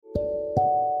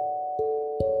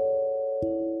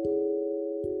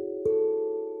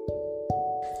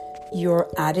Your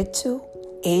attitude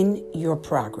and your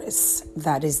progress.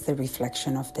 That is the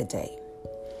reflection of the day.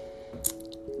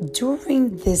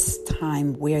 During this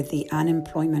time where the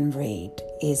unemployment rate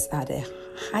is at the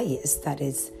highest that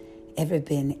it's ever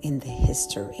been in the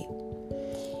history,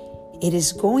 it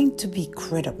is going to be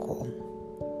critical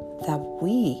that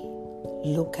we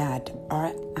look at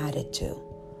our attitude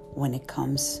when it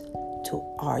comes to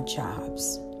our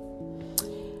jobs.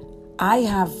 I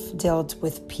have dealt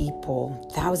with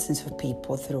people, thousands of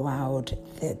people throughout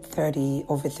the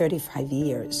over 35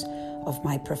 years of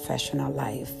my professional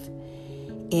life.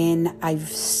 And I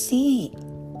see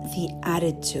the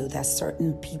attitude that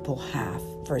certain people have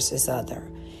versus other.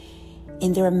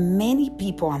 And there are many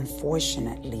people,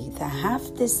 unfortunately, that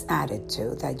have this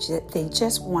attitude that they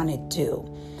just want to do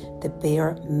the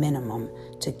bare minimum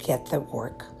to get the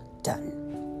work done.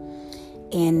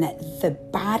 And the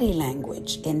body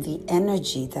language and the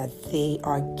energy that they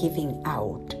are giving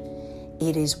out,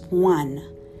 it is one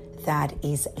that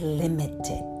is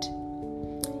limited.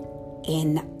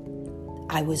 And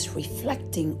I was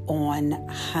reflecting on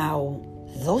how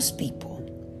those people,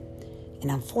 and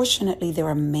unfortunately there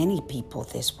are many people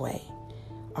this way,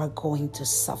 are going to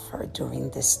suffer during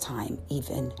this time,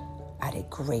 even at a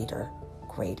greater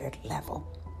level.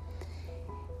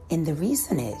 And the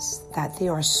reason is that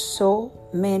there are so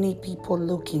many people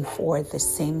looking for the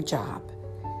same job.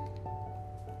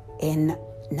 And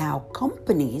now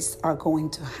companies are going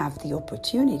to have the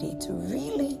opportunity to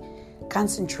really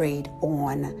concentrate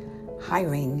on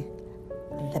hiring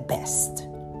the best.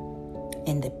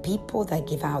 And the people that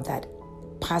give out that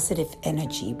positive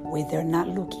energy, where they're not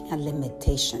looking at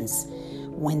limitations.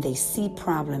 When they see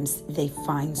problems, they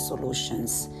find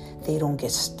solutions. They don't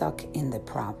get stuck in the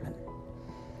problem.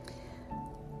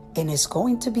 And it's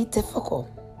going to be difficult.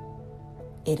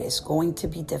 It is going to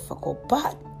be difficult.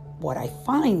 But what I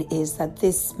find is that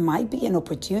this might be an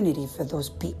opportunity for those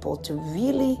people to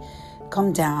really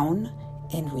come down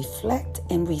and reflect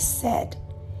and reset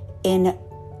and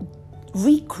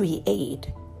recreate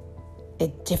a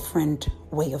different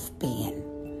way of being.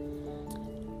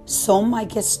 Some might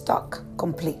get stuck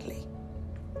completely,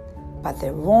 but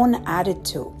their own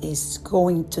attitude is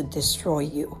going to destroy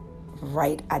you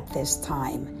right at this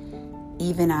time,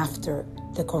 even after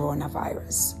the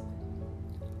coronavirus.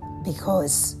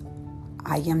 Because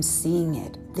I am seeing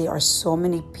it. There are so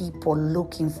many people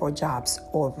looking for jobs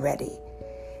already.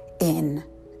 And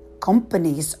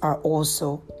companies are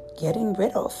also getting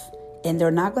rid of, and they're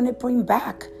not going to bring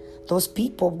back those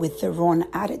people with their own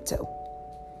attitude.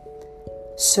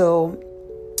 So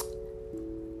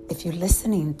if you're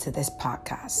listening to this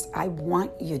podcast, I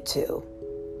want you to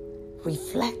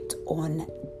reflect on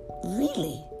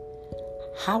really,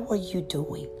 how are you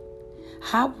doing?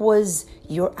 How was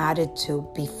your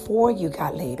attitude before you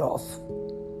got laid off?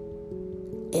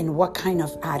 And what kind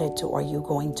of attitude are you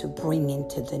going to bring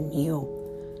into the new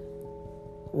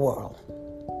world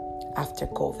after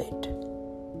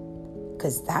COVID?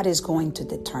 Because that is going to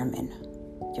determine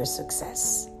your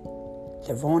success.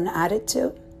 The wrong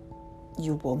attitude,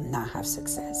 you will not have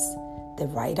success. The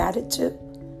right attitude,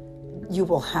 you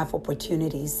will have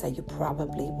opportunities that you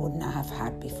probably would not have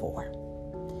had before.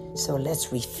 So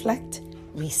let's reflect,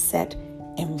 reset,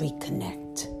 and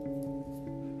reconnect.